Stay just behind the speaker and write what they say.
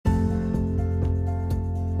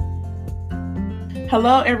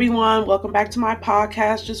Hello, everyone. Welcome back to my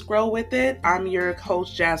podcast, Just Grow With It. I'm your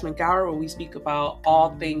host, Jasmine Gower, where we speak about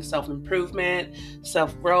all things self improvement,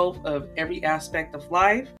 self growth of every aspect of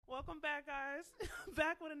life. Welcome back, guys.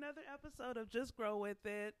 Back with another episode of Just Grow With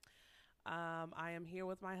It. I am here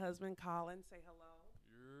with my husband, Colin. Say hello.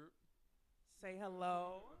 Yep. Say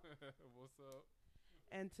hello. What's up?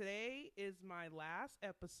 And today is my last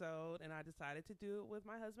episode, and I decided to do it with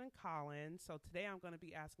my husband, Colin. So today I'm going to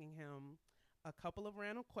be asking him a couple of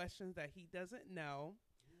random questions that he doesn't know.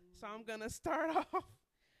 So I'm going to start off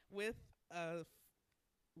with uh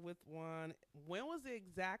with one. When was the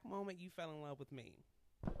exact moment you fell in love with me?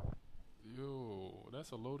 Yo,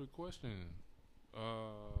 that's a loaded question.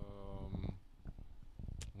 Um,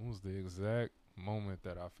 what was the exact moment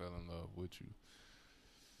that I fell in love with you?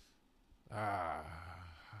 Ah.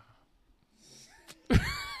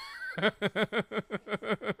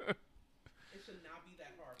 It should not be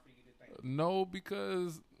that hard for you to think.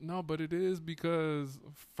 But it is because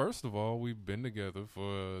first of all, we've been together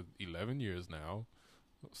for 11 years now.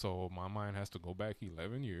 So my mind has to go back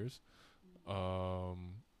 11 years.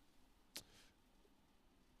 Um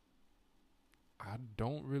I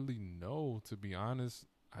don't really know, to be honest.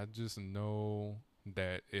 I just know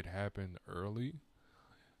that it happened early.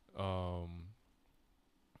 Um,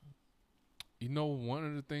 one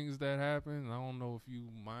of the things that happened, I don't know if you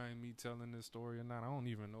mind me telling this story or not. I don't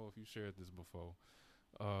even know if you shared this before.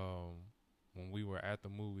 When we were at the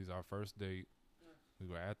movies, our first date, we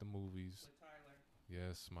were at the movies. With Tyler.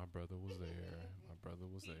 Yes, my brother was there. My brother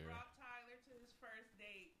was He there. brought Tyler to his first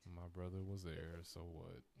date. My brother was there. So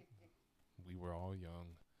what? We were all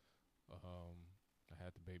young. I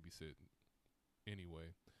had to babysit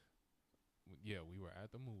anyway. Yeah, we were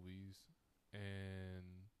at the movies, and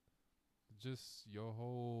just your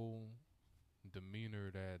whole demeanor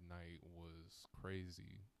that night was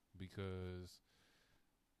crazy because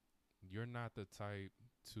you're not the type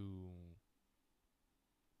to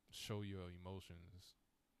show your emotions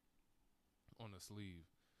on a sleeve.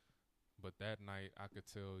 But that night, I could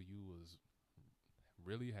tell you was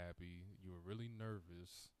really happy. You were really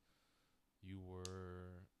nervous. You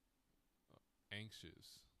were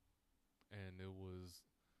anxious, and it was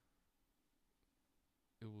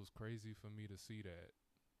crazy for me to see that,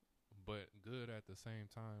 but good at the same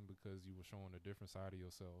time because you were showing a different side of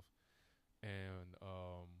yourself. And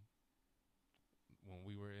when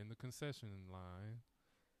we were in the concession line,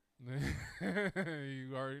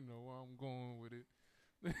 you already know where I'm going with it.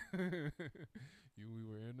 We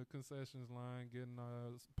were in the concessions line getting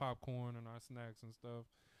our popcorn and our snacks and stuff,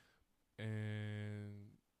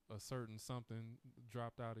 and a certain something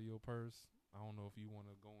dropped out of your purse. I don't know if you want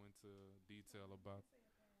to go into detail about.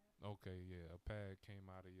 Okay, yeah, a pad came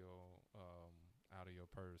out of your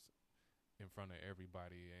purse in front of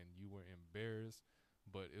everybody, and you were embarrassed,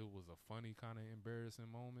 but it was a funny kind of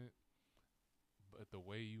embarrassing moment. But the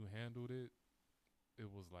way you handled it, it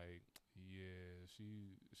was like, yeah,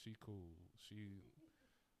 she cool. She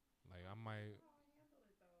like I might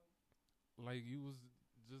like you was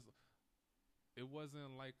just. It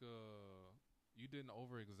wasn't like you didn't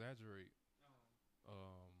over exaggerate.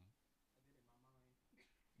 Um,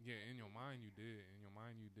 Yeah, in your mind you did. In your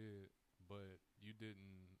mind you did, but you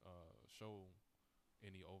didn't show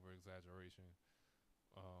any over exaggeration.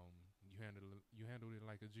 You handled it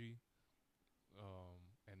like a G.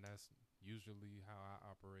 And that's usually how I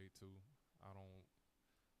operate too. I don't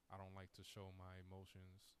I don't like to show my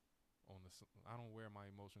emotions I don't wear my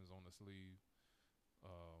emotions on the sleeve.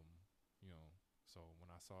 Um, you know. So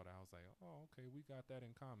when I saw that, I was like, oh, okay, we got that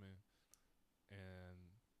in common. And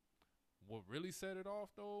what really set it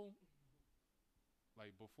off though,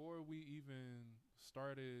 like before we even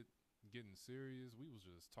started getting serious, we was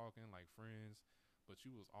just talking like friends, but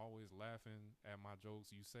you was always laughing at my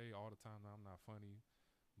jokes. You say all the time that I'm not funny,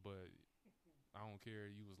 but I don't care.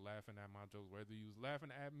 You was laughing at my jokes, whether you was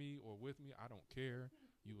laughing at me or with me, I don't care.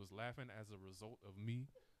 You was laughing as a result of me.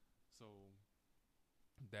 So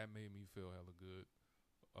that made me feel hella good.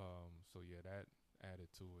 So yeah, that added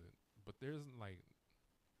to it. But there's like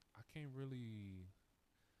I can't really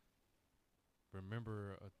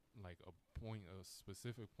remember a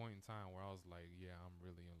specific point in time where I was like, yeah, I'm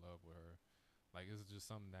really in love with her. Like it's just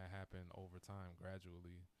something that happened over time,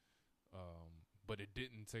 gradually. But it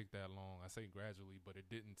didn't take that long. I say gradually, but it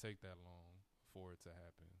didn't take that long for it to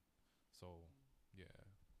happen. So, yeah.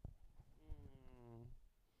 Mm,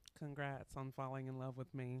 congrats on falling in love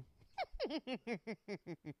with me.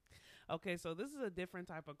 Okay, so this is a different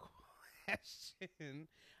type of question.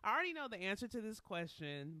 I already know the answer to this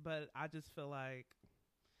question, but I just feel like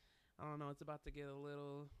I don't know. It's about to get a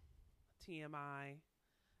little TMI.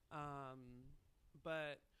 Um,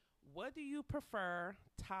 But what do you prefer,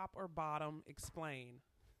 top or bottom? Explain.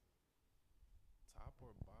 Top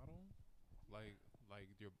or bottom? Like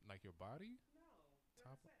your body? No,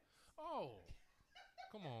 Top. sex. Oh,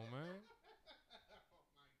 come on, man.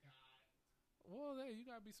 Well, hey, you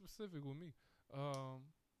gotta be specific with me.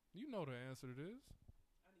 You know the answer to this.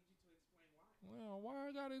 I need you to explain why. Well, why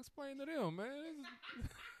I gotta explain to them, man?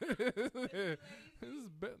 This is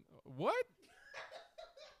what?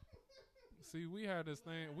 See, we had this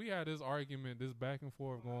thing. We had this argument, this back and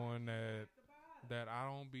forth going that I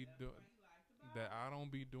don't be doing that I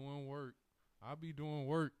don't be doing work. I be doing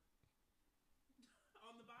work.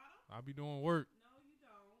 On the bottom? I be doing work. No, you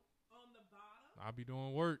don't. On the bottom? I be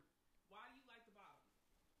doing work. Why do you like the bottom?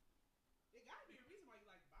 It gotta be a reason why you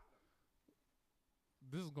like the bottom.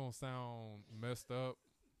 This is gonna sound messed up,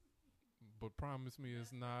 but promise me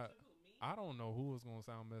it's not. I don't know who is gonna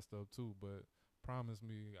sound messed up too, but promise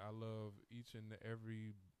me I love each and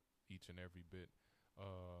every bit.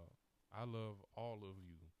 I love all of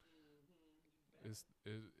you. It's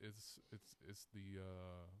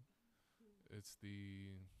the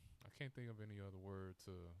I can't think of any other word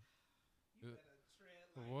to. You better tread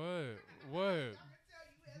like What?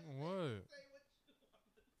 What?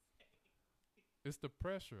 It's the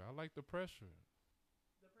pressure. I like the pressure.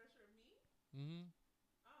 The pressure of me? Mhm.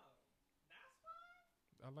 Oh, that's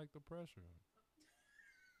why? I like the pressure.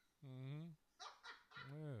 Mhm.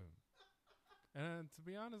 Yeah. And to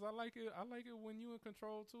be honest, I like it. I like it when you in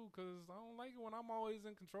control too, cause I don't like it when I'm always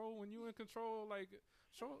in control. When you in control, like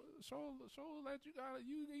show that you got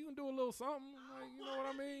you can do a little something. Like you know what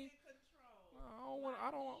I mean? In control. I don't want.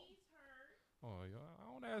 I don't. Knees hurt. Oh yeah. I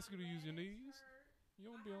don't ask you to use your knees. Hurt. You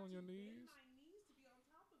don't be on your knees. My knees to be on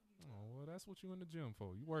top of you. Oh well, that's what you in the gym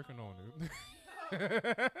for. You working on it. No,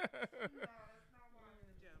 that's not why I'm in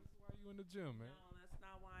the gym. That's why you in the gym, man. No, that's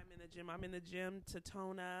not why I'm in the gym. I'm in the gym to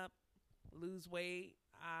tone up, lose weight.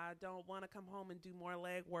 I don't want to come home and do more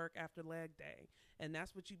leg work after leg day. And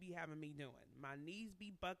that's what you be having me doing. My knees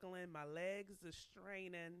be buckling, my legs are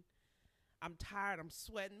straining. I'm tired, I'm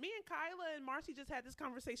sweating. Me and Kyla and Marcy just had this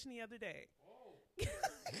conversation the other day.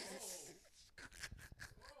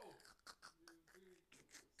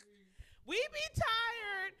 We be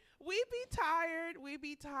tired. We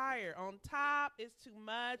be tired. On top, it's too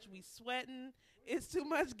much. We sweating. It's too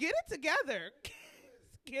much. Get it together.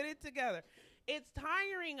 Get it together. It's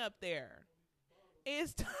tiring up there.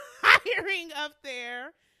 It's tiring up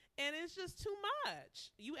there. And it's just too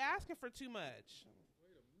much. You asking for too much.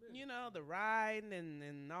 You know, the riding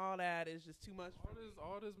and all that is just too much. All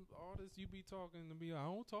this you be talking to me. I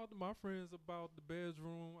don't talk to my friends about the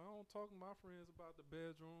bedroom. I don't talk to my friends about the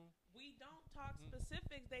bedroom. We don't talk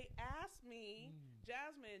specifics. They ask me,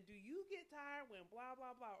 Jasmine, do you get tired when blah,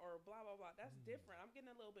 blah, blah, or blah, blah, blah? That's different. I'm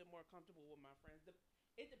getting a little bit more comfortable with my friends.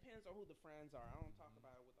 It depends on who the friends are. I don't talk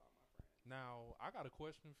about it with all my friends. Now, I got a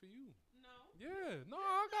question for you. No. Yeah. No,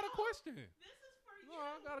 I got a question. This is for you. No,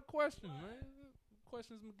 I got a question, What? man.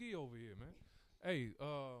 Questions McGee over here, man. Hey,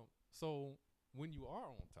 so when you are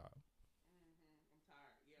on top. I'm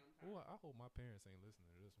tired. Yeah, I'm tired. Oh, I hope my parents ain't listening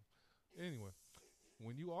to this one. Anyway,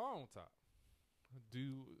 when you are on top, do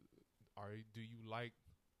you like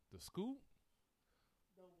the scoop?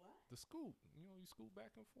 The what? The scoop. You know, you scoop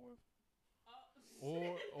back and forth.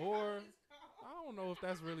 Or I don't know if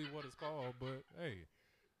that's really what it's called, but hey.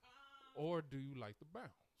 Or do you like the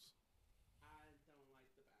bounce? I don't like the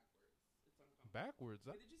backwards. It's uncomfortable. Backwards?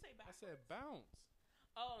 Did you say backwards? I said bounce.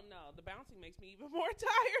 Oh no, the bouncing makes me even more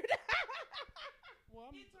tired. Well,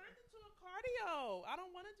 it turns into a cardio. I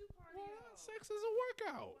don't want to do cardio. Well, sex is a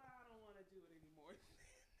workout. Well, I don't want to do it anymore.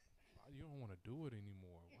 You don't want to do it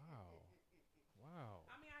anymore. Wow.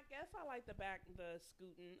 I mean, I guess I like the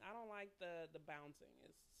scooting. I don't like the bouncing.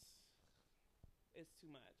 It's too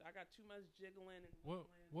much. I got too much jiggling and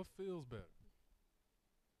wiggling. What feels better?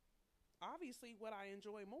 Obviously, what I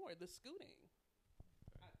enjoy more, the scooting.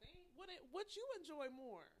 Okay. I think what you enjoy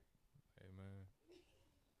more. Hey man.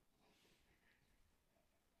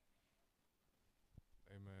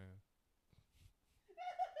 Hey man.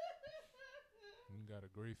 You got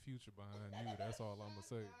a great future behind you. That's all I'm gonna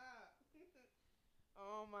say.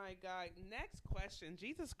 Oh my God. Next question.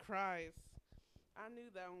 Jesus Christ. I knew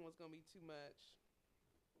that one was gonna be too much.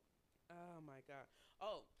 Oh my God.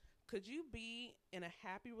 Oh, could you be in a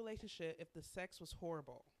happy relationship if the sex was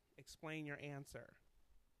horrible? Explain your answer.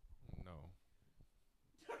 No.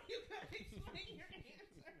 You gotta explain your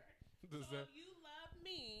answer. So you love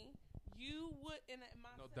me, you would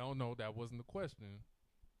No, that wasn't the question.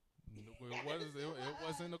 It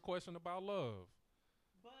wasn't a question about love.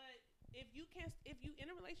 But if you in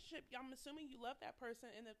a relationship, I'm assuming you love that person,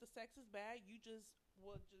 and if the sex is bad, you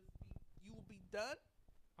will be done.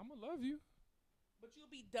 I'm gonna love you. But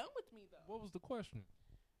you'll be done with me though. What was the question?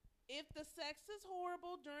 If the sex is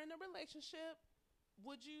horrible during the relationship,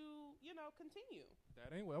 would you, continue?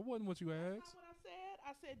 That wasn't what you That's asked. not what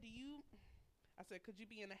I said. I said, could you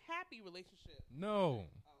be in a happy relationship? No.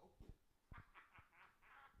 Oh.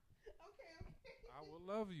 Okay. I will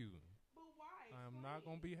love you. But why? I am not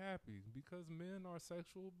gonna be happy because men are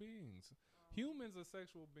sexual beings. Humans are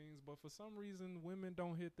sexual beings, but for some reason, women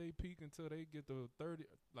don't hit their peak until they get to 30,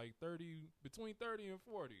 like 30, between 30 and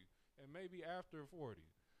 40, and maybe after 40.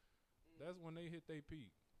 That's when they hit their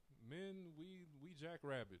peak. Men, we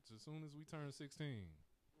jackrabbits as soon as we turn 16. Okay.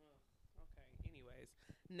 Anyways,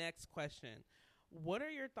 next question. What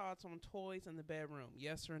are your thoughts on toys in the bedroom?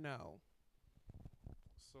 Yes or no?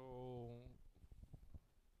 So,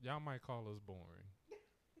 y'all might call us boring.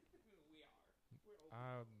 We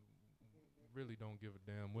are. I really don't give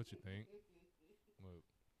a damn what you think. Look,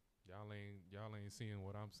 y'all ain't seeing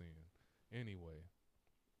what I'm seeing. Anyway,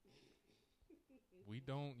 we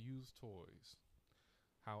don't use toys.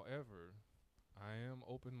 However, I am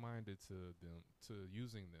open-minded to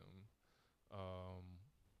using them.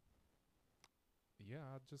 Yeah,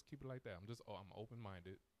 I'll just keep it like that. I'm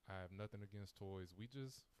open-minded. I have nothing against toys. We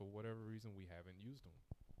just, for whatever reason, we haven't used them.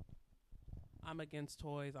 I'm against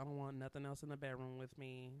toys. I don't want nothing else in the bedroom with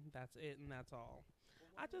me. That's it, and that's all.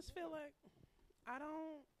 I just feel like I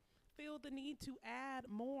don't feel the need to add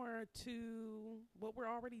more to what we're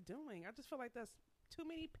already doing. I just feel like that's too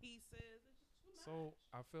many pieces. It's just too much. So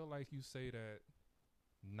I feel like you say that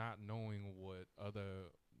not knowing what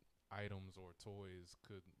other items or toys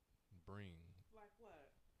could bring Like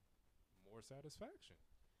what? more satisfaction.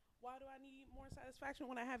 Why do I need more satisfaction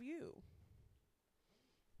when I have you?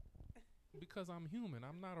 Because I'm human.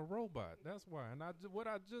 I'm not a robot. That's why. And what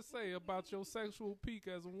I just say about your sexual peak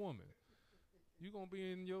as a woman. You're going to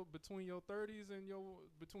be between your 30s and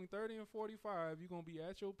between 30 and 45, you're going to be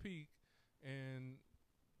at your peak. And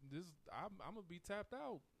I'm going to be tapped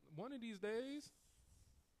out one of these days.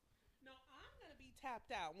 No, I'm going to be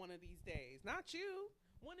tapped out one of these days. Not you.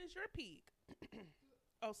 When is your peak?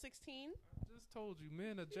 Oh, 16? I just told you,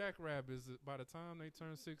 men are jackrabbits by the time they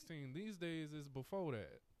turn 16. These days it's before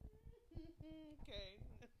that. Okay.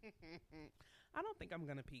 I don't think I'm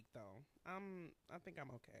gonna peak though. I think I'm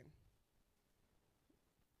okay.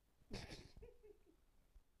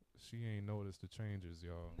 She ain't noticed the changes,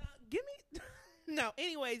 y'all. No, give me no.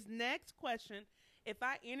 Anyways, next question. If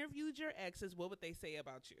I interviewed your exes, what would they say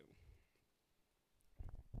about you?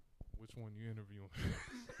 Which one you interviewing?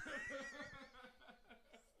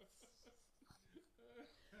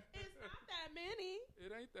 It's not that many.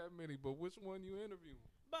 It ain't that many, but which one you interviewing?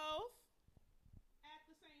 Both. At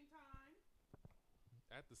the same time.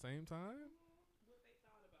 At the same time? What they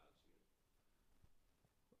thought about you.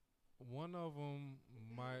 One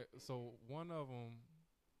of them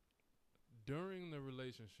during the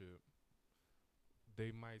relationship,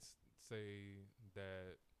 they might say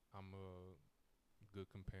that I'm a good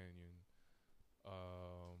companion.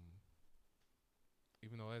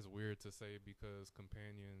 Even though that's weird to say because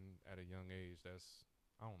companion at a young age,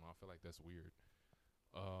 I don't know, I feel like that's weird.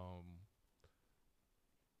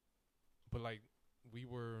 But like we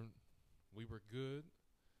were good.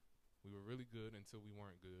 We were really good until we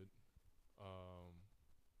weren't good.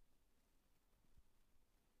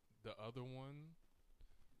 The other one.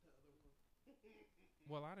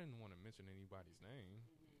 Well, I didn't want to mention anybody's name.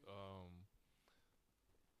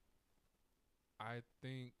 I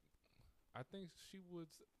think she would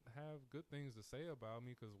have good things to say about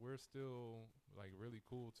me because we're still like really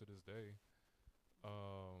cool to this day.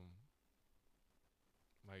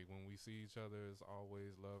 Like when we see each other, it's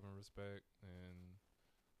always love and respect, and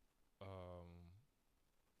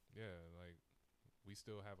yeah, like we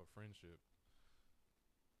still have a friendship.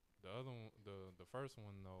 The other one, the first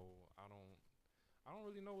one though, I don't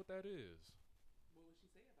really know what that is. What would she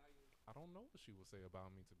say about you? I don't know what she would say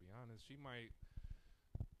about me, to be honest. She might.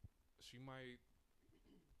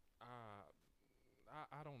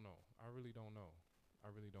 I don't know. I really don't know.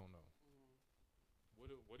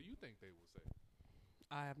 What do you think they would say?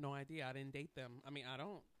 I have no idea. I didn't date them. I mean, I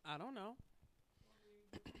don't know.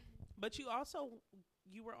 But you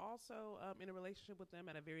were also in a relationship with them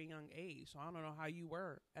at a very young age. So I don't know how you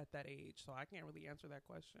were at that age. So I can't really answer that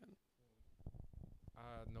question.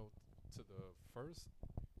 I know to the first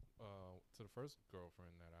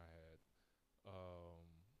girlfriend that I had,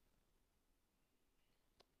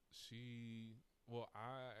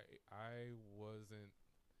 I wasn't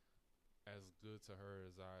as good to her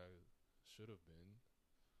as I should have been.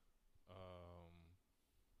 Um,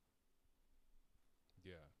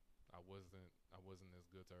 yeah, I wasn't as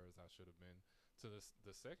good to her as I should have been. To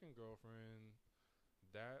the second girlfriend,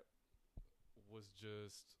 that was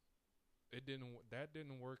just it didn't that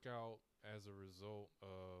didn't work out as a result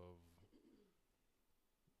of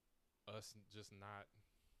us just not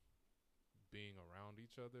being around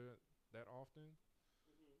each other that often.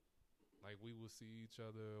 Like we would see each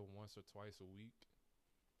other once or twice a week,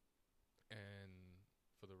 and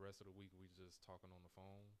for the rest of the week we just talking on the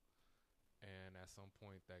phone. And at some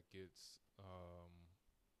point that gets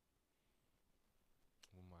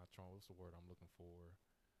what's the word I'm looking for?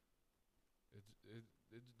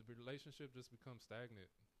 The relationship just becomes stagnant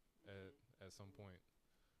at some point.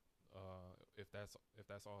 If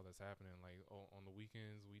that's all that's happening, like on the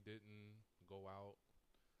weekends we didn't go out,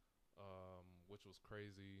 which was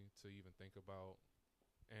crazy to even think about,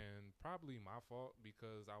 and probably my fault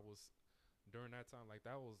because I was during that time, like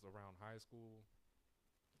that was around high school.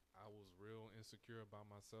 I was real insecure about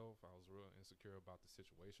myself. I was real insecure about the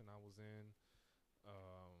situation I was in.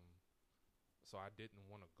 Um, so I didn't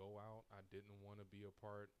want to go out. I didn't want to be a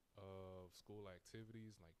part of school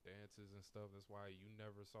activities like dances and stuff. That's why you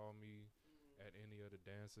never saw me at any of the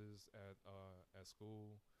dances at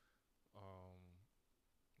school. Um,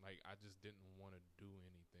 like I just didn't want to do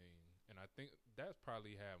anything, and I think that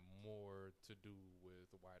probably had more to do with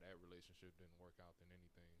why that relationship didn't work out than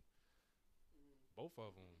anything. Both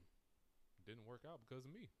of them didn't work out because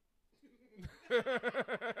of me.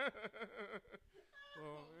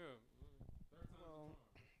 Well, yeah. Third time's a Well,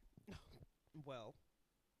 charm. well,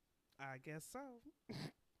 I guess so.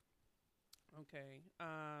 Okay.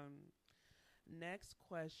 Next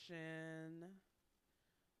question.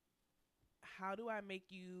 How do I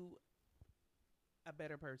make you a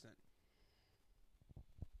better person?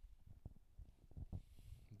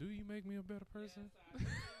 Do you make me a better person? Yes, I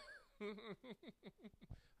do.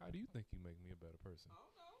 How do you think you make me a better person? I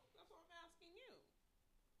don't know. That's what I'm asking you.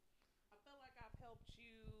 I feel like I've helped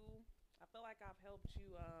you. I feel like I've helped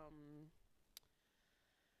you.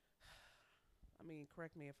 I mean,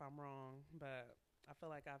 correct me if I'm wrong, but I feel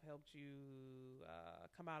like I've helped you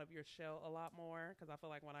come out of your shell a lot more. Because I feel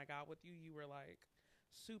like when I got with you, you were like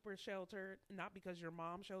super sheltered. Not because your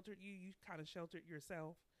mom sheltered you. You kind of sheltered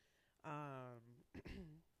yourself. Um,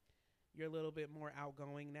 you're a little bit more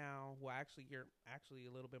outgoing now. Well, actually, you're actually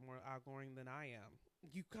a little bit more outgoing than I am.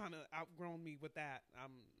 You kind of outgrown me with that.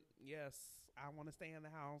 Yes, I want to stay in the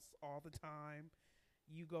house all the time.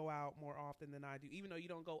 You go out more often than I do, even though you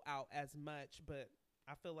don't go out as much. But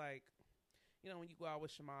I feel like, when you go out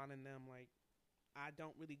with Shaman and them, like, I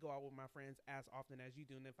don't really go out with my friends as often as you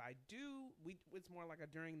do. And if I do, it's more like a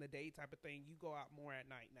during the day type of thing. You go out more at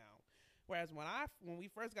night now. Whereas when we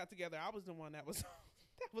first got together, I was the one that was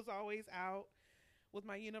that was always out with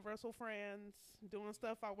my universal friends, doing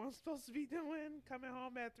stuff I wasn't supposed to be doing, coming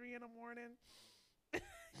home at 3 in the morning.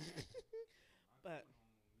 But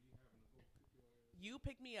you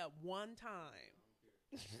picked me up one time.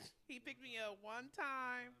 He picked me up one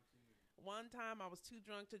time. One time I was too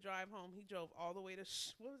drunk to drive home. He drove all the way to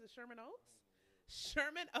what was it, Sherman Oaks?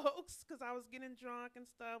 Sherman Oaks, because I was getting drunk and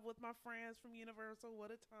stuff with my friends from Universal.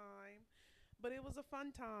 What a time! But it was a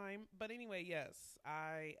fun time. But anyway, yes,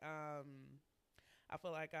 I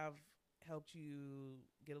feel like I've helped you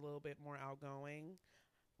get a little bit more outgoing.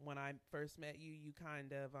 When I first met you, you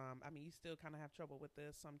kind of, I mean, you still kind of have trouble with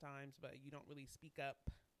this sometimes, but you don't really speak up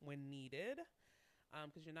when needed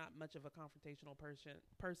because you're not much of a confrontational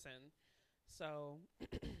person. So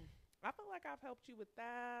I feel like I've helped you with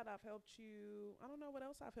that. I've helped you. I don't know what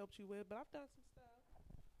else I've helped you with, but I've done some stuff.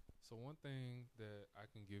 So one thing that I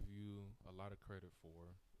can give you a lot of credit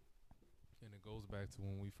for, and it goes back to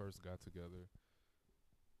when we first got together.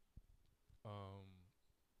 Um,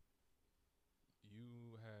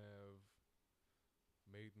 you have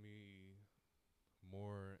made me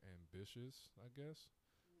more ambitious, I guess.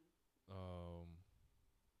 Um,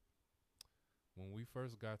 when we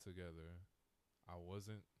first got together, I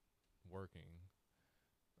wasn't working.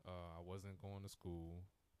 I wasn't going to school,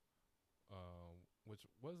 which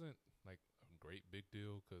wasn't like a great big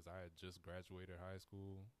deal because I had just graduated high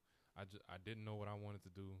school. I didn't know what I wanted to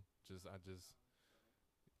do. I just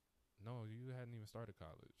no, you hadn't even started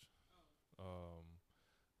college.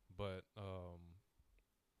 But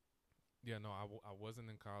yeah, no, I wasn't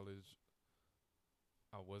in college.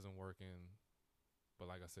 I wasn't working. But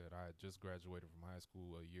like I said, I had just graduated from high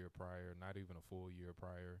school a year prior, not even a full year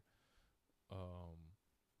prior. Um,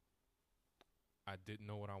 I didn't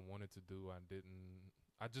know what I wanted to do.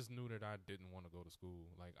 I just knew that I didn't want to go to school.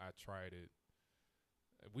 Like I tried it.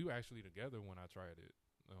 We were actually together when I tried it,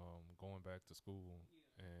 going back to school.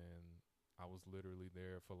 Yeah. And I was literally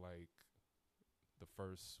there for like the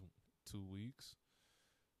first 2 weeks,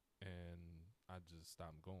 and I just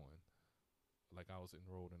stopped going. Like I was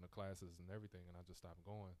enrolled in the classes and everything, and I just stopped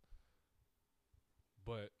going.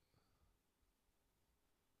 But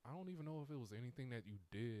I don't even know if it was anything that you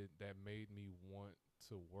did that made me want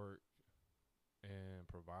to work and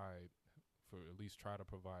provide for, at least try to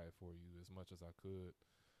provide for you as much as I could,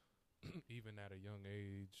 even at a young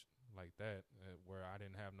age like that, where I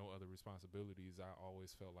didn't have no other responsibilities. I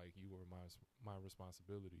always felt like you were my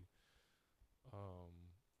responsibility.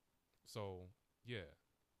 Um, so yeah,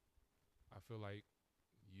 I feel like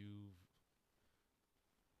you've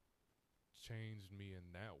changed me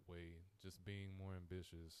in that way, just being more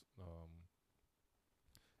ambitious.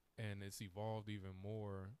 And it's evolved even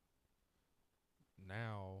more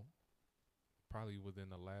now, probably within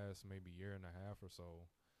the last maybe year and a half or so.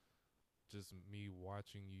 Just me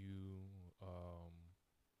watching you,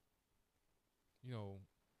 you know,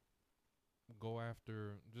 go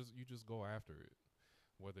after, just go after it,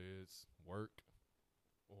 whether it's work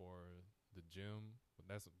or the gym. But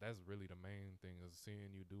that's really the main thing, is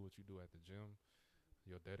seeing you do what you do at the gym,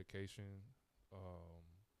 your dedication, um,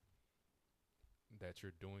 that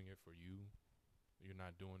you're doing it for you. You're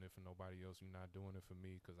not doing it for nobody else. You're not doing it for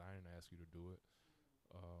me because I didn't ask you to do it.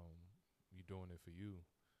 You're doing it for you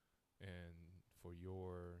and for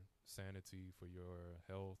your sanity, for your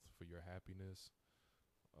health, for your happiness.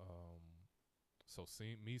 Um, so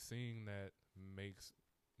seeing that makes,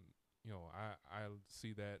 I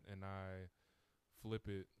see that and I flip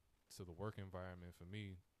it to the work environment for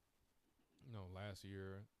me. Last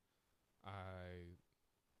year I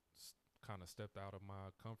kind of stepped out of my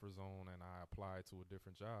comfort zone and I applied to a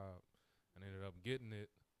different job and ended up getting it.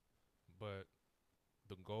 But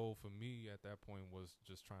the goal for me at that point was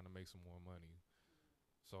just trying to make some more money.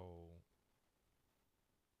 So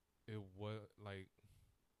it was like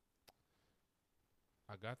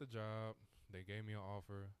I got the job, they gave me an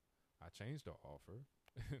offer, I changed the offer.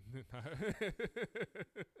 And then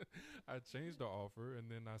I changed the offer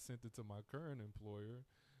and then I sent it to my current employer.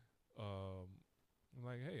 I'm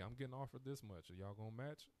like, hey, I'm getting offered this much. Are y'all gonna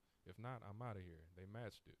match? If not, I'm out of here. They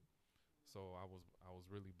matched it. So I was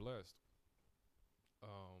really blessed.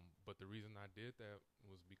 But the reason I did that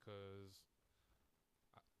was because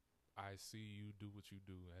I see you do what you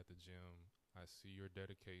do at the gym. I see your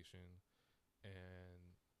dedication,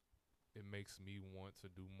 and it makes me want to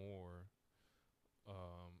do more.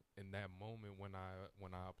 In that moment when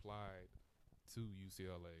I applied to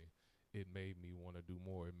UCLA, it made me want to do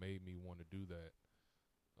more. It made me want to do that.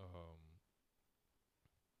 Um,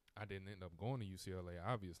 I didn't end up going to UCLA.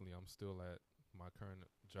 Obviously, I'm still at my current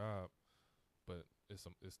job, but it's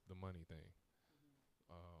the money thing.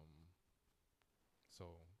 Um, so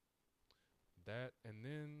that, and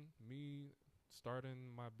then me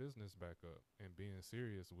starting my business back up and being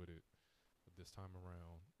serious with it this time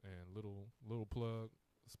around. And little plug,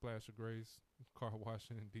 Splash of Grace, car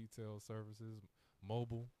washing and detail services,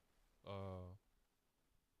 mobile. Uh,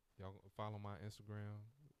 y'all follow my Instagram,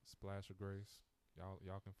 Splash of Grace.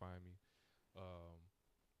 Y'all can find me. Um,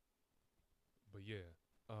 but yeah,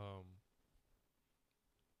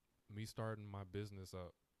 me starting my business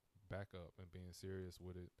up, back up, and being serious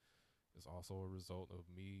with it is also a result of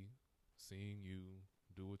me seeing you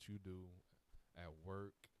do what you do at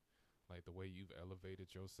work, like the way you've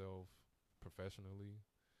elevated yourself professionally.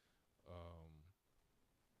 Um,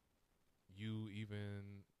 you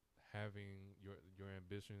even having your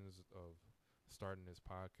ambitions of starting this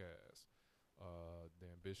podcast, the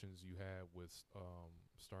ambitions you had with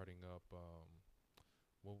starting up.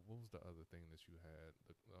 What was the other thing that you had?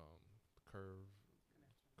 The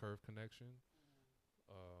curve connection.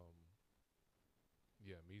 Um,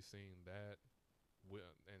 yeah, me seeing that,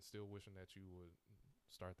 and still wishing that you would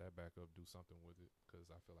start that back up, do something with it, because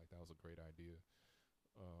I feel like that was a great idea.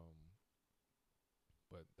 Um,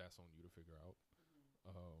 but that's on you to figure out.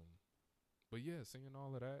 Um, but yeah, seeing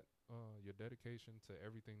all of that, your dedication to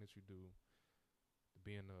everything that you do,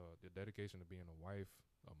 the dedication to being a wife,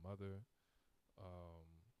 a mother, um,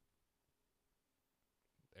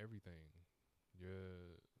 everything.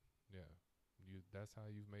 Yeah, yeah. That's how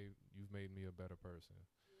you've made me a better person.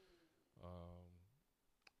 Um,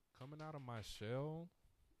 coming out of my shell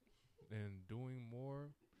and doing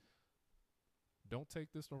more. Don't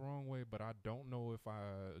take this the wrong way, but I don't know if I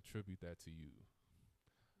attribute that to you.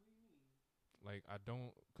 What do you mean? Like I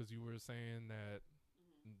don't, because you were saying that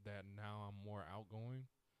now I'm more outgoing.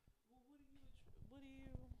 Well, what do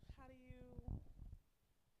you? How do you?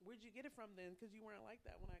 Where'd you get it from then? Because you weren't like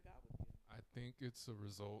that when I got with you. I think it's a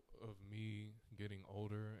result of me getting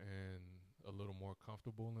older and a little more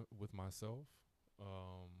comfortable with myself.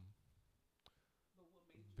 Um, But what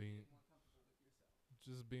made you being get more comfortable with yourself?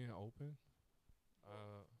 just being open. What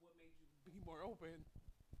Uh, what made you be more open?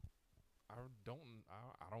 I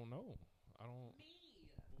don't know. I don't. Me.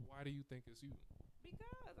 Why do you think it's you?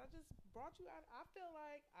 Because I just brought you out. I feel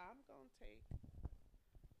like I'm gonna take.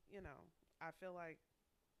 You know, I feel like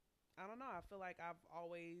I don't know. I feel like I've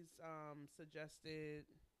always suggested.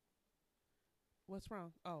 What's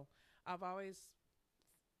wrong? Oh, I've always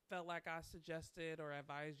felt like I suggested or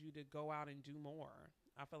advised you to go out and do more.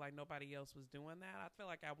 I feel like nobody else was doing that. I feel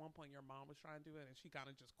like at one point your mom was trying to do it and she kind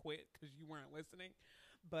of just quit because you weren't listening.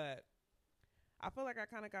 But I feel like I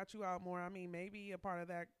kind of got you out more. I mean, maybe a part of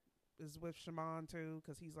that is with Shimon too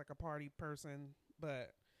because he's like a party person.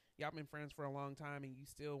 But y'all been friends for a long time and you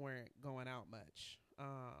still weren't going out much.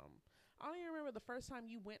 I don't even remember the first time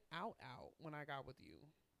you went out when I got with you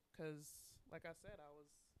because, like I said, I was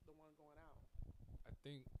the one going out. I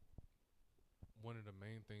think one of the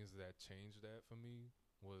main things that changed that for me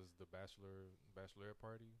was the bachelorette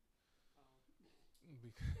party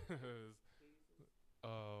because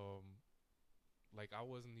um like I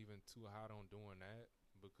wasn't even too hot on doing that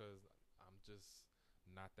because I'm just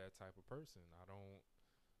not that type of person. I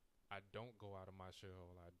don't go out of my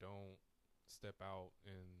shell. I don't step out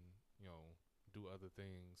and, you know, do other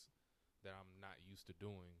things that I'm not used to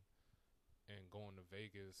doing. And going to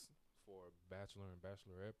Vegas for a bachelor and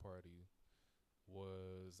bachelorette party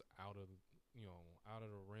was out of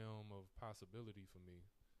the realm of possibility for me.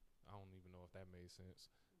 I don't even know if that made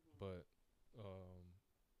sense, but um,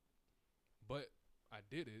 but I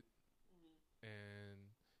did it, and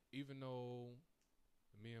even though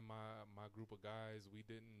me and my group of guys we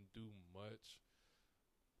didn't do much,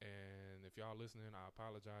 and if y'all listening, I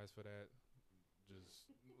apologize for that. Just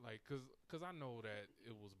like cause I know that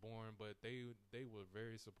it was boring, but they were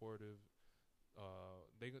very supportive.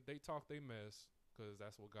 They talk they mess because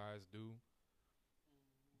that's what guys do,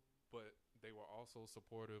 but they were also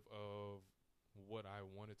supportive of what I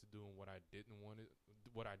wanted to do and what I didn't want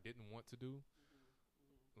to do.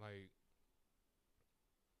 Like Like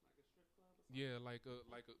a strip club or something? yeah,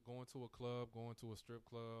 going to a club, going to a strip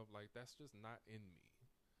club, like that's just not in me.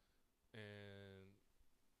 And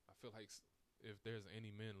I feel like if there's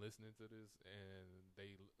any men listening to this and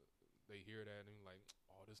they hear that and like,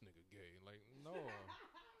 oh, this nigga gay. Like, no.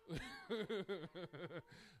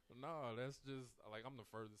 No, that's just like I'm the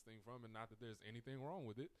furthest thing from it. Not that there's anything wrong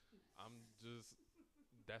with it. I'm just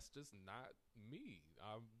that's just not me.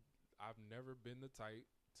 I've never been the type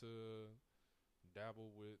to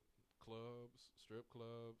dabble with clubs, strip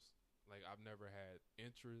clubs. Like I've never had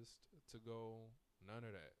interest to go. None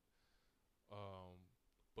of that.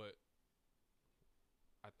 But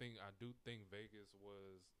I do think Vegas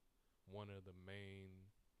was one of the main,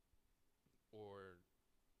 or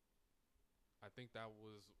I think that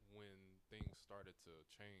was when things started to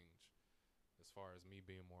change as far as me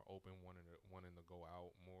being more open, wanting to go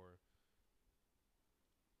out more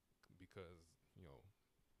because you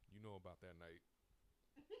know about that night.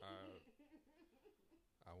 I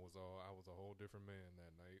I was a whole different man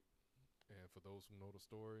that night, and for those who know the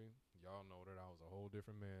story, y'all know that I was a whole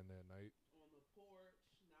different man that night. On the porch,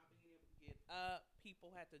 not being able to get up.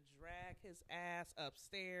 People had to drag his ass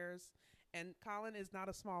upstairs. And Colin is not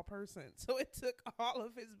a small person. So it took all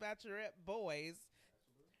of his bachelorette boys,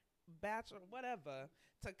 bachelor, whatever,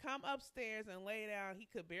 to come upstairs and lay down. He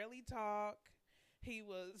could barely talk. He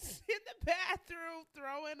was in the bathroom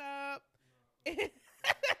throwing up. Cut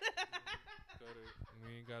it.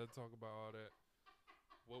 We ain't got to talk about all that.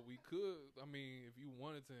 What we could, I mean, if you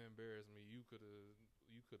wanted to embarrass me, you could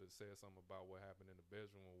have said something about what happened in the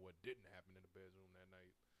bedroom or what didn't happen in the bedroom that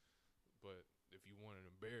night. But if you wanted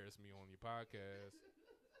to embarrass me on your podcast,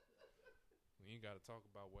 we ain't got to talk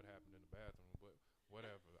about what happened in the bathroom. But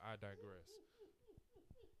whatever, I digress.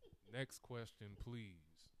 Next question,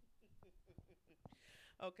 please.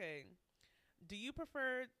 Okay. Do you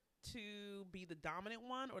prefer to be the dominant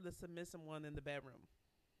one or the submissive one in the bedroom?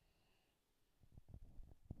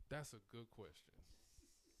 That's a good question.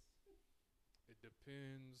 It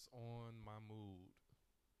depends on my mood.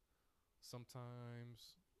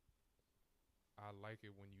 Sometimes I like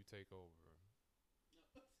it when you take over.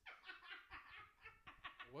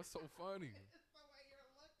 What's so funny? It's the way you're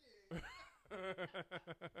looking.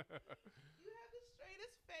 You have the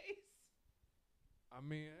straightest face. I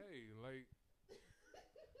mean, hey, like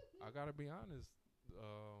I gotta be honest.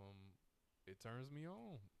 It turns me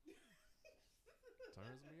on.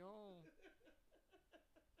 Turns me on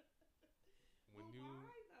when Well, you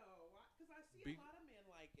why though? Because I see be a lot of men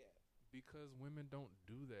like it. because women don't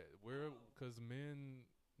do that. We're Oh. because men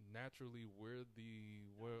naturally we're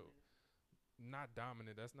not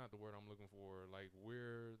dominant. That's not the word I'm looking for. Like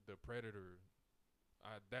we're the predator.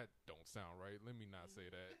 That don't sound right. Let me not say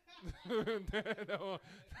that.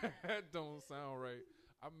 That don't sound right.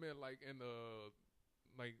 I meant like in the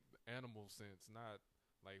like animal sense, not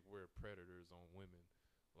like we're predators on women.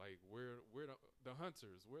 Like we're the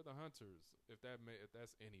hunters. We're the hunters. If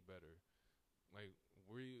that's any better. Like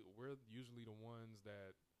we're usually the ones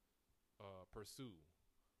that pursue.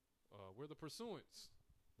 We're the pursuants.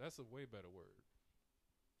 That's a way better word.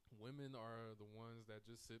 Women are the ones that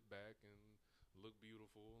just sit back and look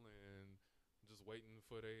beautiful and just waiting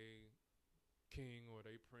for their king or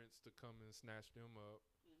their prince to come and snatch them up.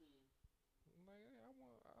 I'm like, hey,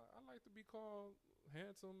 I like to be called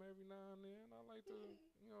handsome every now and then. I like to,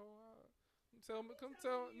 tell me, come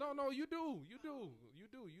tell. No, you do, you do, you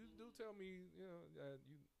do tell me, that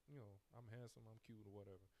I'm handsome, I'm cute, or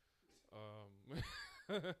whatever.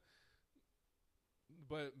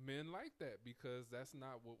 But men like that because that's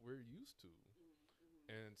not what we're used to.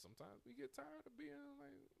 And sometimes we get tired of being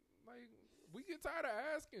like we get tired of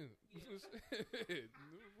asking. Yeah.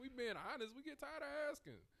 We being honest, we get tired of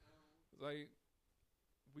asking. Like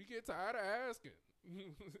we get tired of asking.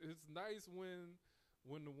 It's nice when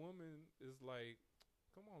the woman is like,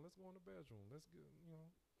 "Come on, let's go in the bedroom. Let's get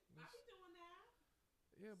I be doing that.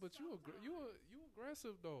 Yeah, but you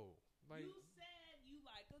aggressive though. Like you said you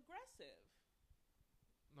like aggressive.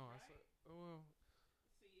 No, right? I said well.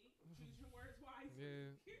 See, choose your words wisely.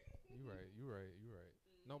 Yeah, you right.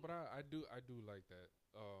 Mm-hmm. No, but I do like that.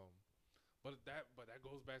 But that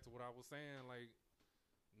goes back to what I was saying. Like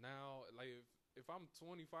now, like if I'm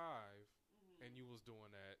 25 and you was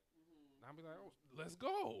doing that, I'd be like, oh, let's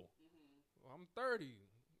go. Well, I'm 30.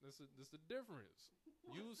 This is the difference.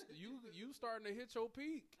 You starting to hit your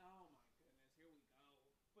peak. Oh my goodness, here we go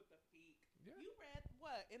with the peak. Yeah. You read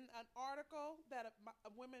what in an article that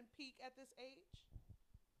women peak at this age?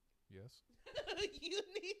 Yes. You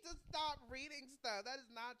need to stop reading stuff. That is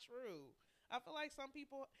not true. I feel like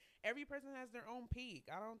every person has their own peak.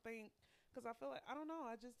 I don't think, because I feel like, I don't know,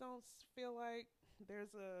 I just don't feel like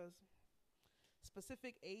there's a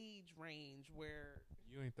specific age range where.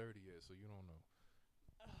 You ain't 30 yet, so you don't know.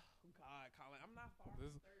 Oh, God, Colin, I'm not far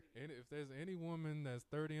from 30. If there's any woman that's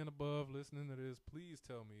 30 and above listening to this, please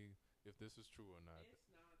tell me if this is true or not. It's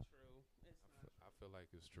not true. I feel like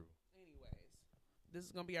it's true. Anyways, this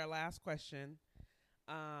is going to be our last question.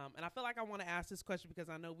 And I feel like I want to ask this question because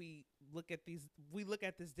I know we look at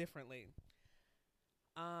this differently.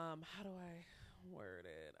 How do I word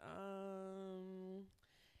it?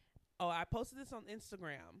 I posted this on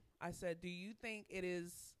Instagram. I said, do you think it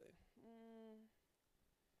is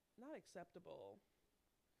not acceptable,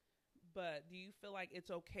 but do you feel like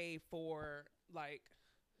it's okay for like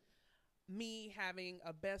me having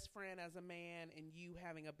a best friend as a man and you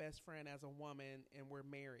having a best friend as a woman and we're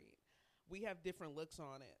married? We have different looks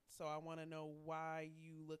on it. So I want to know why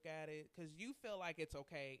you look at it, because you feel like it's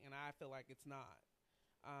okay and I feel like it's not.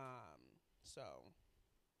 So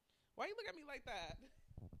why you look at me like that?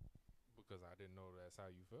 Because I didn't know that's how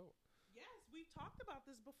you felt. Yes, we've talked about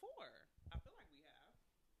this before. I feel like we have.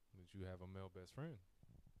 That you have a male best friend.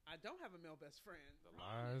 I don't have a male best friend. The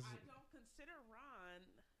lies. I don't consider Ron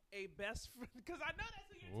a best friend because I know that's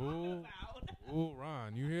who you're talking about. Ooh,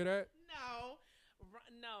 Ron, you hear that?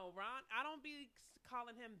 No, Ron. I don't be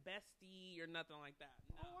calling him bestie or nothing like that.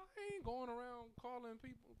 No. Oh, I ain't going around calling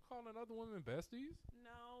other women besties.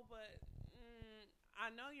 No, but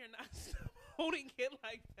I know you're not holding it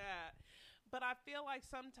like that. But I feel like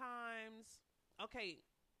sometimes, okay,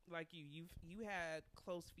 like you had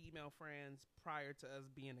close female friends prior to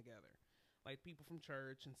us being together, like people from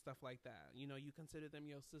church and stuff like that. You know, you consider them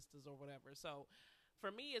your sisters or whatever. So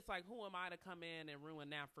for me, it's like, who am I to come in and ruin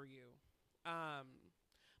that for you?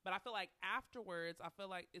 But I feel like afterwards, I feel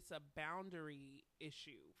like it's a boundary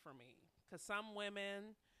issue for me. Because some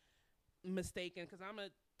women mistaken, because I'm going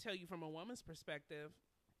to tell you from a woman's perspective,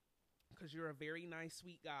 because you're a very nice,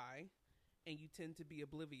 sweet guy, and you tend to be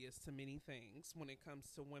oblivious to many things when it comes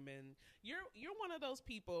to women. You're one of those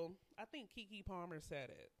people, I think Keke Palmer said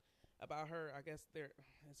it about her, I guess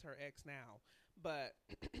it's her ex now, but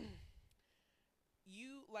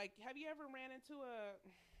you, like, have you ever ran into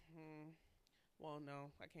well, no,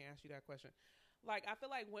 I can't ask you that question. Like, I feel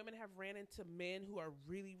like women have ran into men who are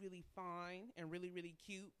really, really fine and really, really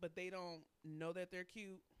cute, but they don't know that they're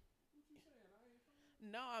cute. What you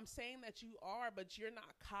saying? No, I'm saying that you are, but you're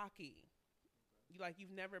not cocky. Like, you've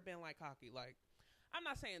never been like cocky. Like, I'm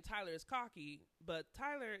not saying Tyler is cocky, but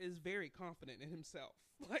Tyler is very confident in himself.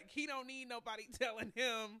 Like, he don't need nobody telling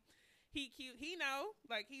him he cute. He know,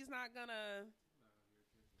 like, he's not gonna.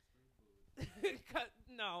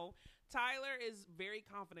 No, Tyler is very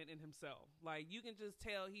confident in himself. Like you can just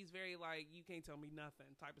tell he's very like you can't tell me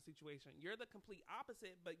nothing type of situation. You're the complete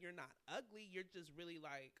opposite, but you're not ugly. You're just really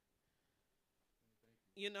like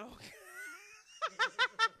you know.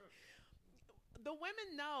 The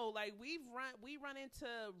women know like we run into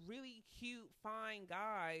really cute fine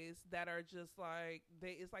guys that are just like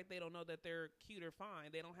they it's like they don't know that they're cute or fine.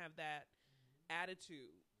 They don't have that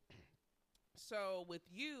attitude. So with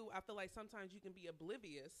you, I feel like sometimes you can be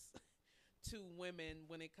oblivious to women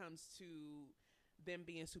when it comes to them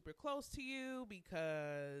being super close to you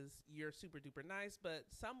because you're super duper nice. But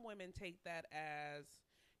some women take that as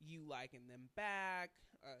you liking them back,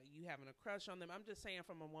 you having a crush on them. I'm just saying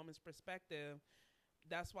from a woman's perspective,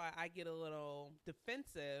 that's why I get a little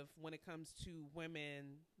defensive when it comes to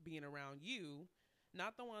women being around you,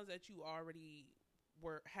 not the ones that you already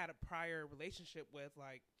were had a prior relationship with,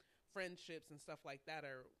 like friendships and stuff like that,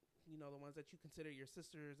 or the ones that you consider your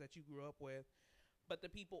sisters that you grew up with, but the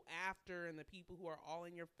people after and the people who are all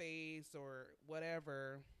in your face or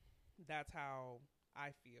whatever. That's how I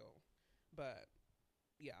feel, but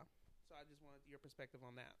yeah. So I just wanted your perspective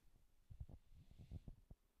on that.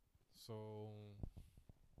 So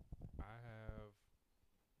I have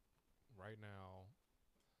right now.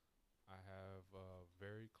 I have a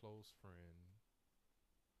very close friend.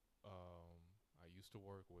 I used to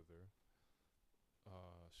work with her.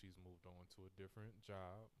 She's moved on to a different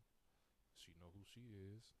job. She know who she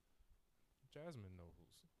is. Jasmine knows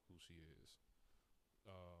who she is.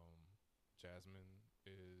 Jasmine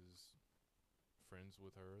is friends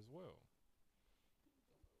with her as well.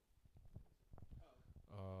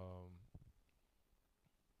 Um,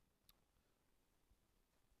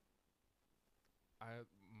 I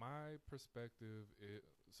my perspective is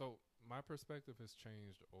so my perspective has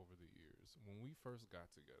changed over the years. When we first got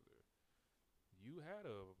together, you had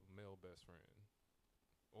a male best friend,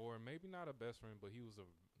 or maybe not a best friend, but he was a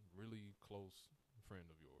really close friend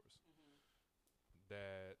of yours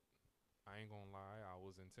that I ain't gonna lie, I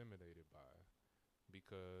was intimidated by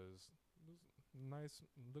because he was a nice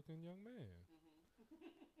looking young man.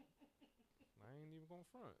 I ain't even gonna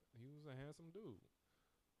front. He was a handsome dude.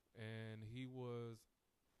 And he was,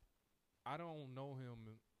 I don't know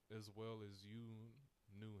him as well as you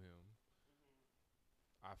knew him.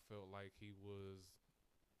 I felt like he was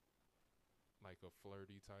like a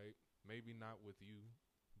flirty type. Maybe not with you,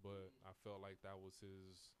 but I felt like that was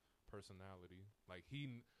his personality. Like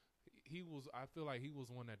he was. I feel like he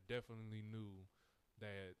was one that definitely knew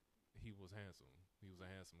that he was handsome. He was a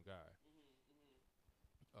handsome guy.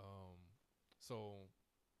 So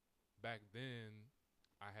back then,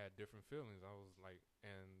 I had different feelings. I was like,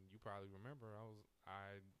 and you probably remember,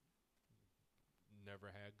 I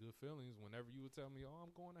never had good feelings whenever you would tell me, "Oh,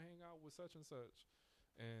 I'm going to hang out with such and such,"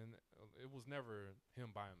 and it was never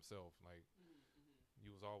him by himself. Like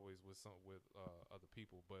you was always with other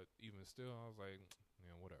people. But even still, I was like,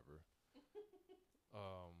 man, whatever.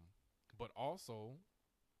 But also,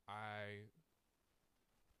 I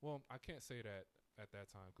I can't say that at that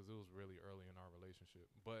time because it was really early in our relationship.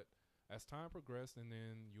 But as time progressed, and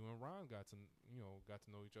then you and Ron got to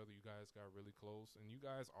know each other. You guys got really close, and you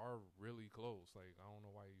guys are really close. Like I don't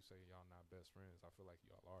know why you say y'all not best friends. I feel like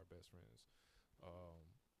y'all are best friends,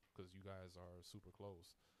 because you guys are super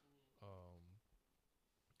close. Um,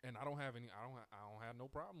 and I don't have no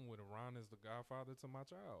problem with it. Ron is the godfather to my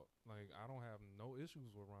child. Like I don't have no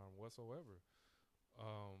issues with Ron whatsoever.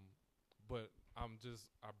 But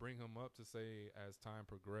I bring him up to say as time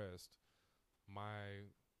progressed, my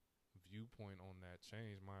viewpoint on that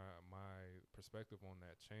changed, my perspective on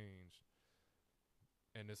that changed,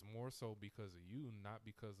 and it's more so because of you, not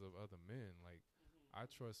because of other men. Like I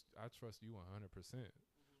trust you 100%.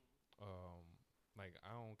 Like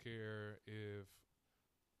I don't care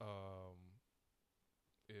um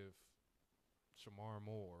if Shamar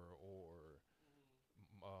Moore or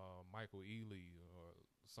Michael Ealy or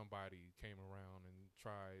somebody came around and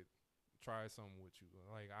try something with you.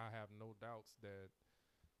 Like I have no doubts that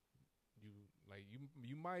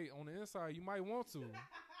you might on the inside you might want to,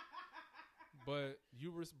 but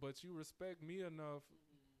you respect me enough,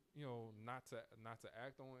 not to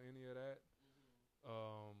act on any of that.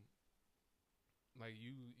 Um, like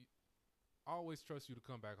I always trust you to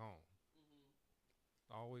come back home.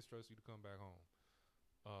 I always trust you to come back home.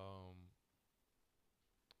 Um,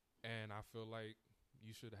 and I feel like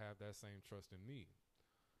you should have that same trust in me.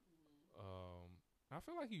 I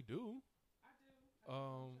feel like you do. I do. I just don't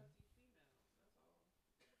Um, trust these females.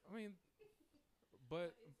 That's all. I mean,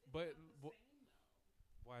 But but but it's not the same though.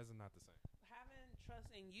 why is it not the same? Having trust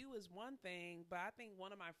in you is one thing, but I think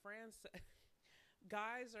one of my friends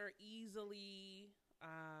Guys are easily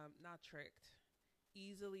not tricked.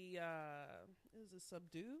 Easily is it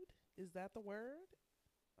subdued? Is that the word?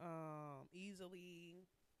 Easily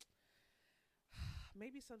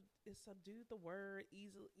maybe is subdued the word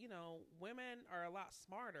easily. Women are a lot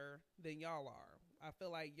smarter than y'all are. I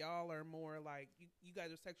feel like y'all are more like you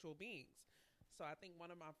guys are sexual beings. So I think one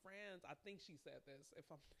of my friends, I think she said this. If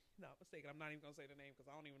I'm not mistaken, I'm not even gonna say the name because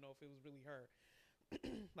I don't even know if it was really her.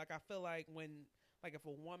 Like I feel like like if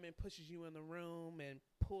a woman pushes you in the room and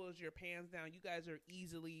pulls your pants down, you guys are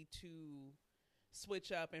easily to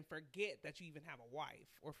switch up and forget that you even have a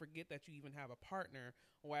wife or forget that you even have a partner.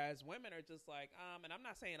 Whereas women are just like, and I'm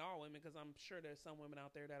not saying all women because I'm sure there's some women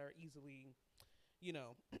out there that are easily, you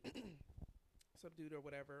know, subdued or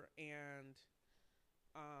whatever. And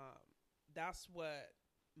um, that's what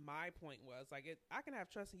my point was. Like, I can have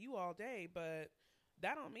trust in you all day, but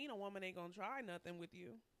that don't mean a woman ain't gonna try nothing with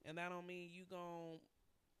you, and that don't mean you gonna,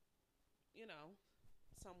 you know,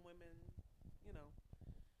 some women, you know,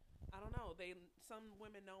 I don't know. Some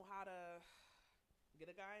women know how to get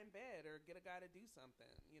a guy in bed or get a guy to do something.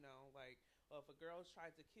 Like, well, if a girl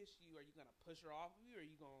tries to kiss you, are you gonna push her off of you, or are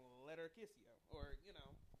you gonna let her kiss you, or.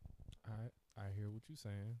 I hear what you're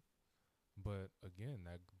saying, but again,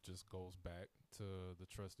 that just goes back to the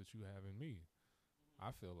trust that you have in me.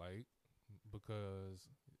 I feel like because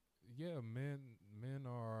yeah, men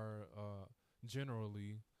are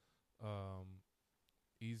generally um,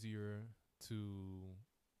 easier to,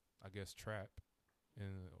 I guess, trap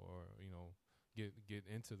and or get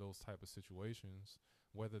into those type of situations,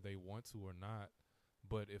 whether they want to or not.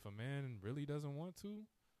 But if a man really doesn't want to,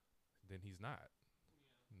 then he's not.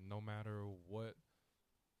 No matter what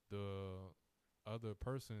the other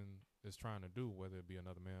person is trying to do, whether it be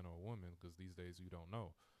another man or a woman, because these days you don't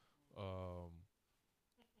know. Um,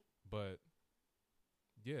 but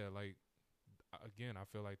yeah, like again, I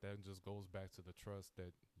feel like that just goes back to the trust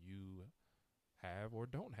that you have or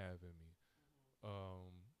don't have in me.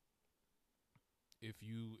 Um, if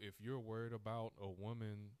you're worried about a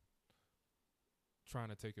woman trying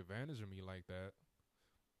to take advantage of me like that,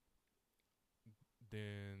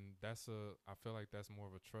 then I feel like that's more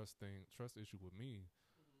of a trust issue with me,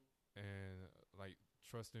 and like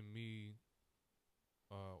trusting me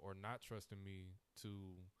or not trusting me to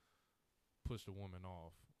push the woman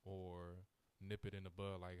off or nip it in the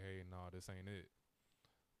bud like, hey, nah, this ain't it.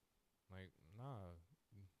 Like, nah,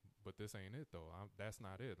 but this ain't it though. That's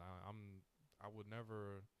not it. I would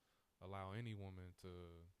never allow any woman to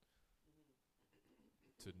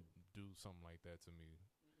do something like that to me.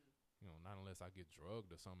 Not unless I get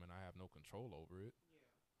drugged or something and I have no control over it.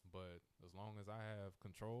 But as long as I have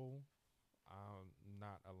control, I'm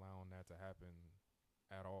not allowing that to happen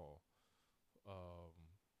at all. Um,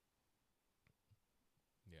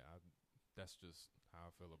 yeah, that's just how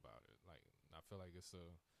I feel about it. Like, I feel like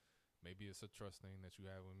maybe it's a trust thing that you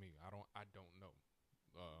have with me. I don't know.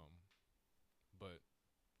 Um, but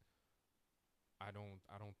I don't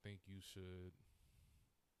think you should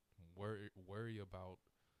worry about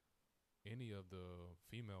any of the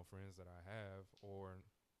female friends that I have or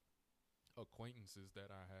acquaintances that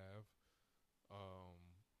I have.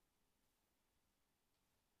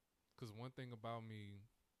 Because one thing about me,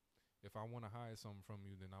 if I want to hide something from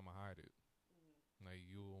you, then I'ma hide it. Like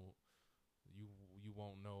you you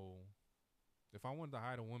won't know. If I wanted to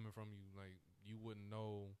hide a woman from you, like you wouldn't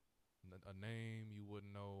know a name. You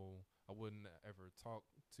wouldn't know. I wouldn't ever talk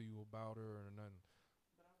to you about her or nothing.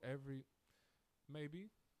 Every maybe,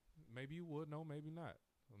 maybe you would know, maybe not.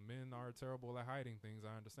 Men are terrible at hiding things.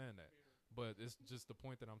 I understand that, but it's just the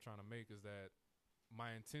point that I'm trying to make is that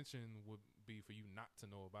my intention would be for you not to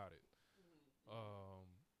know about it. Um,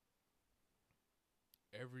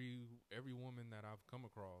 every woman that I've come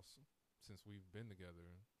across since we've been together,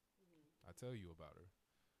 I tell you about her.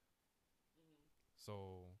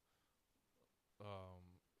 So,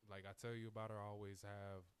 like I tell you about her, I always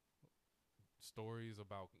have stories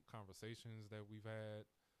about conversations that we've had.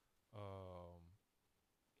 Um,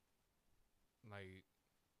 like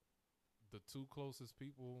the two closest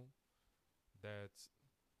people that's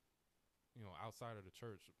outside of the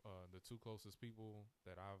church, the two closest people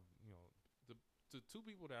that I've the two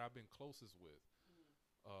people that I've been closest with.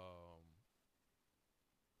 Um,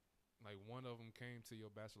 like one of them came to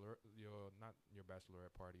your not your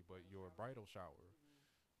bachelorette party, but your bridal shower.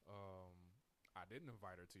 I didn't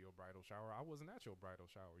invite her to your bridal shower. I wasn't at your bridal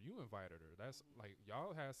shower. You invited her. That's like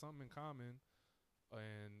y'all had something in common,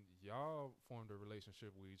 and y'all formed a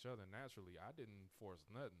relationship with each other naturally. I didn't force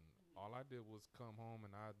nothing. All I did was come home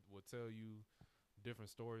and I would tell you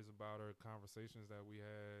different stories about her, conversations that we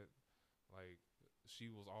had. Like she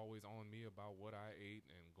was always on me about what I ate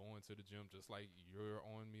and going to the gym, just like you're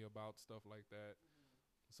on me about stuff like that.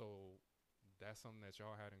 So that's something that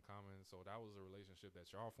y'all had in common. So that was a relationship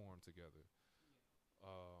that y'all formed together.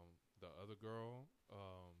 The other girl,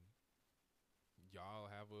 y'all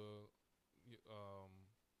have a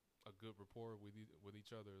good rapport with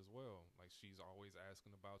each other as well. Like she's always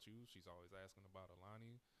asking about you. She's always asking about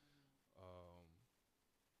Alani. Um,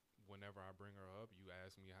 Whenever I bring her up, you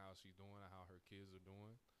ask me how she's doing, how her kids are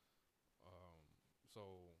doing. Um,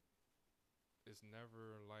 so it's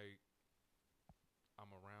never like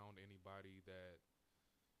I'm around anybody that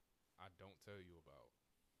I don't tell you about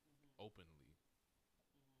openly.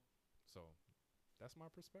 So that's my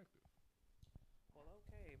perspective. Well,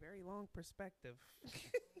 okay, very long perspective.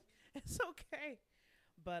 It's okay.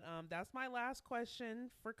 But that's my last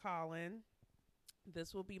question for Colin.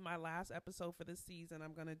 This will be my last episode for this season.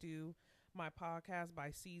 I'm going to do my podcast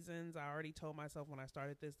by seasons. I already told myself when I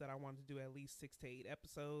started this that I wanted to do at least 6 to 8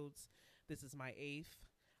 episodes. This is my 8th.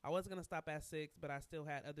 I was going to stop at 6, but I still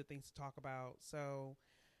had other things to talk about. So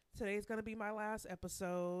today's going to be my last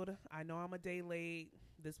episode. I know I'm a day late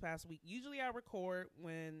this past week. Usually I record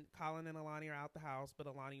when Colin and Alani are out the house, but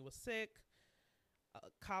Alani was sick.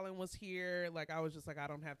 Colin was here. Like, I was just like, I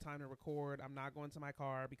don't have time to record. I'm not going to my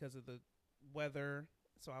car because of the weather.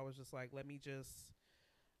 So I was just like, let me just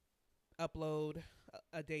upload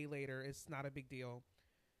a day later. It's not a big deal.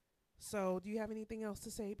 So do you have anything else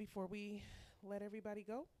to say before we let everybody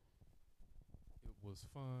go? It was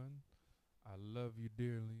fun. I love you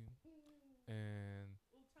dearly. And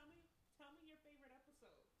Well, tell me your favorite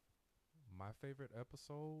episode. my favorite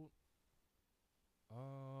episode,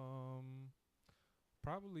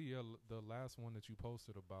 probably the last one that you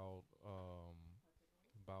posted about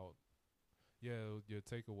yeah, your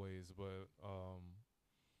takeaways, but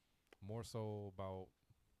more so about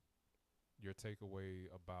your takeaway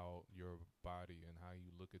about your body and how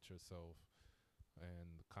you look at yourself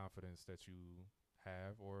and the confidence that you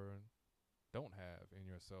have or don't have in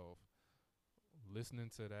yourself. Listening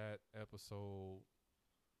to that episode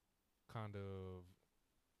kind of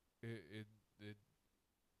it it it,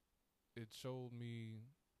 it showed me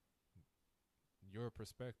your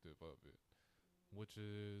perspective of it, which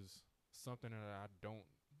is something that I don't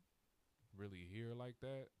really hear like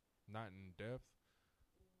that, not in depth.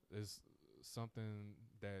 Is something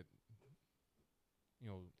that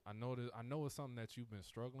I know it's something that you've been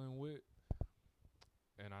struggling with,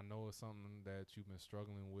 and I know it's something that you've been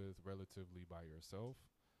struggling with relatively by yourself.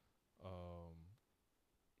 Um,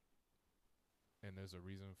 and there's a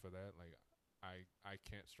reason for that. Like I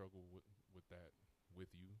can't struggle with that with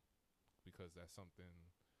you because that's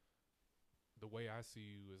something. The way I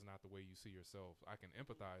see you is not the way you see yourself. I can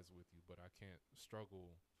empathize with you, but I can't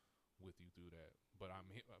struggle with you through that. But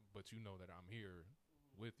but you know that I'm here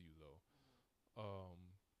with you though.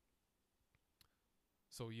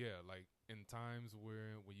 So yeah, like in times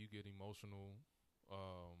when you get emotional,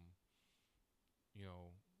 um, you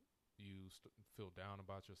know, feel down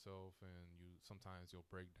about yourself, and sometimes you'll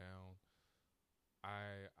break down.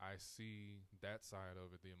 I see that side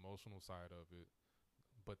of it, the emotional side of it,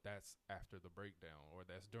 but that's after the breakdown, or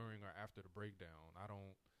that's during or after the breakdown. I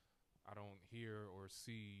don't hear or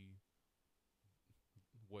see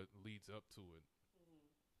what leads up to it.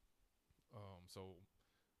 So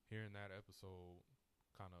hearing that episode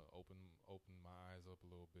kind of opened my eyes up a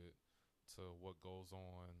little bit to what goes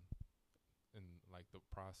on in like the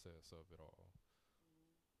process of it all.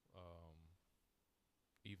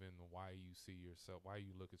 Even why you see yourself, why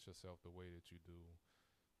you look at yourself the way that you do.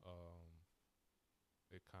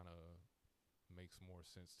 It kind of makes more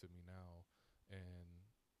sense to me now, and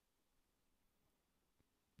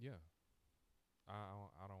yeah,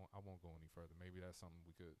 I won't go any further. Maybe that's something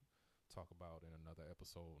we could talk about in another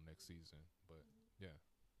episode next season. But yeah,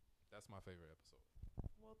 that's my favorite episode.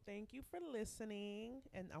 Well, thank you for listening.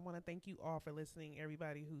 And I want to thank you all for listening.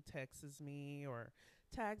 Everybody who texts me or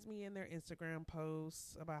tags me in their Instagram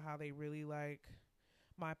posts about how they really like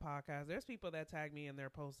my podcast. There's people that tag me in their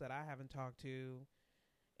posts that I haven't talked to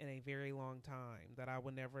in a very long time, that I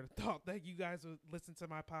would never thought that you guys would listen to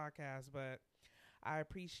my podcast, but I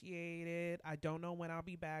appreciate it. I don't know when I'll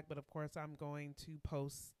be back, but of course I'm going to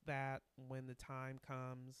post that when the time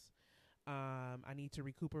comes. I need to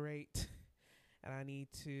recuperate and I need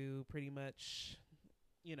to pretty much,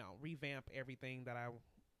 revamp everything that I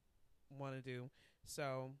want to do.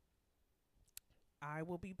 So I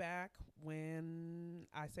will be back when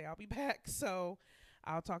I say I'll be back. So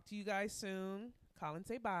I'll talk to you guys soon. Colin,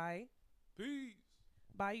 say bye. Peace.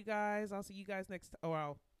 Bye, you guys. I'll see you guys next time. Or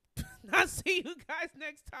I'll not see you guys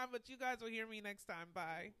next time, but you guys will hear me next time.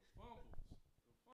 Bye.